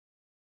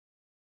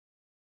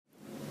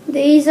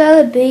These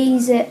are the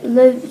bees that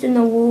lived in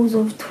the walls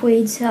of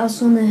Tweed's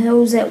house on the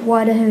hills at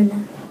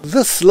Waitahuna.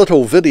 This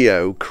little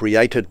video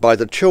created by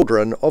the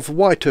children of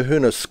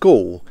Waitahuna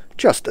School,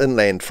 just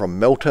inland from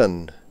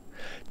Milton,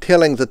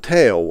 telling the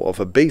tale of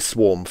a bee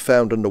swarm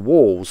found in the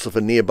walls of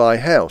a nearby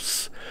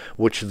house,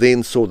 which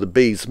then saw the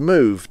bees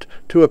moved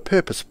to a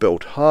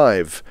purpose-built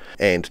hive,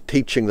 and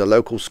teaching the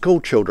local school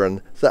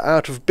children the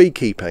art of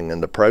beekeeping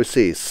in the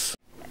process.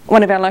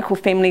 One of our local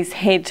families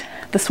had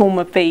the swarm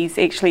of bees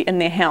actually in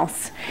their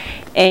house,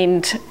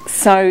 and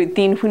so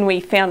then when we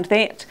found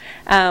that,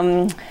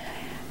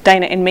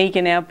 Dana and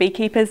Megan, our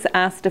beekeepers,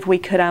 asked if we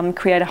could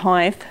create a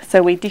hive.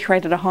 So we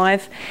decorated a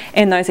hive,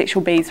 and those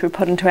actual bees were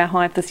put into our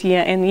hive this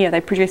year, and yeah, they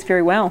produced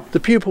very well. The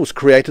pupils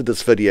created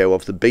this video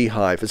of the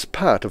beehive as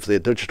part of their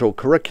digital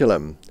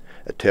curriculum.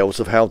 It tells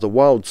of how the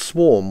wild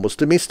swarm was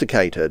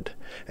domesticated,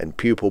 and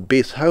pupil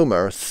Beth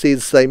Homer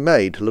says they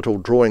made little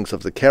drawings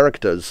of the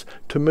characters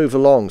to move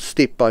along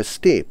step by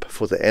step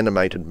for the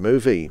animated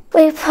movie.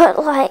 We put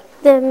like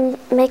the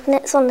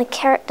magnets on the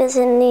characters,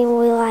 and then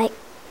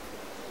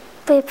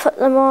we put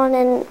them on,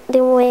 and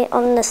then we,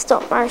 on the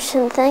stop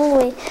motion thing,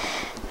 we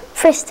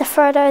press the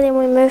photo, then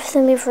we move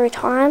them every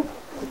time.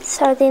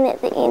 So then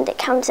at the end it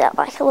comes out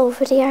like a little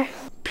video.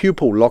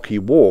 Pupil Lockie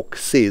Walk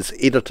says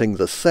editing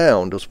the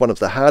sound was one of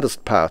the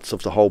hardest parts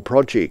of the whole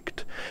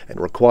project and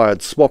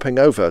required swapping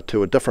over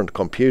to a different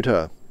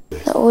computer.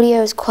 The audio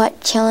was quite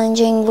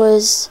challenging.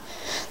 Was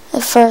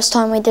the first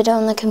time we did it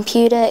on the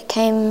computer, it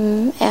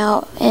came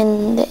out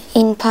and the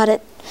end part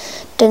it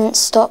didn't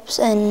stop,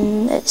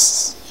 and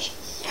it's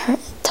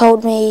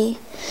told me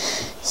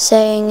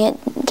saying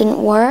it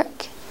didn't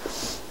work.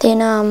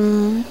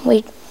 Then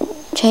we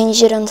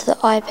changed it onto the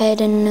iPad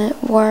and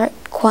it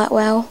worked quite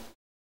well.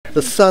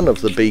 The son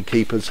of the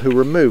beekeepers who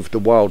removed the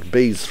wild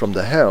bees from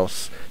the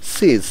house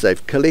says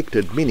they've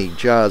collected many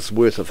jars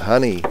worth of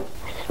honey.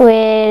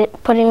 We're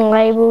putting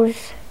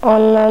labels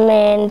on them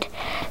and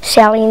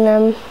selling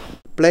them.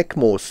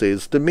 Blackmore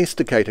says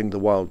domesticating the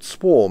wild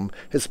swarm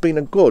has been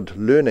a good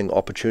learning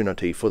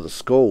opportunity for the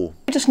school.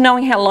 Just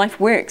knowing how life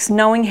works,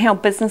 knowing how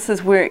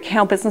businesses work,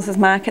 how businesses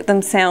market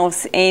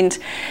themselves, and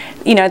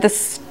you know,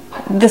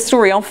 the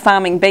story of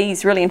farming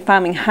bees really and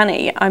farming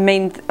honey. I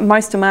mean,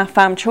 most of them are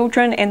farm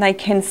children, and they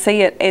can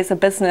see it as a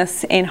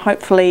business, and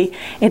hopefully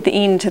at the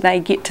end they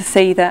get to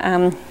see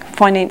the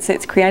finance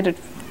that's created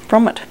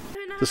from it.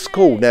 The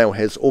school now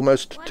has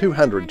almost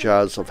 200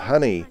 jars of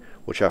honey,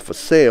 which are for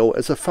sale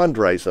as a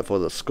fundraiser for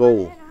the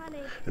school.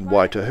 In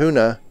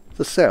Waitahuna,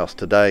 the South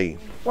Today.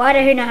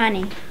 Waitahuna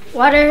honey.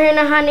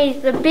 Waitahuna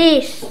honey's the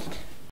best.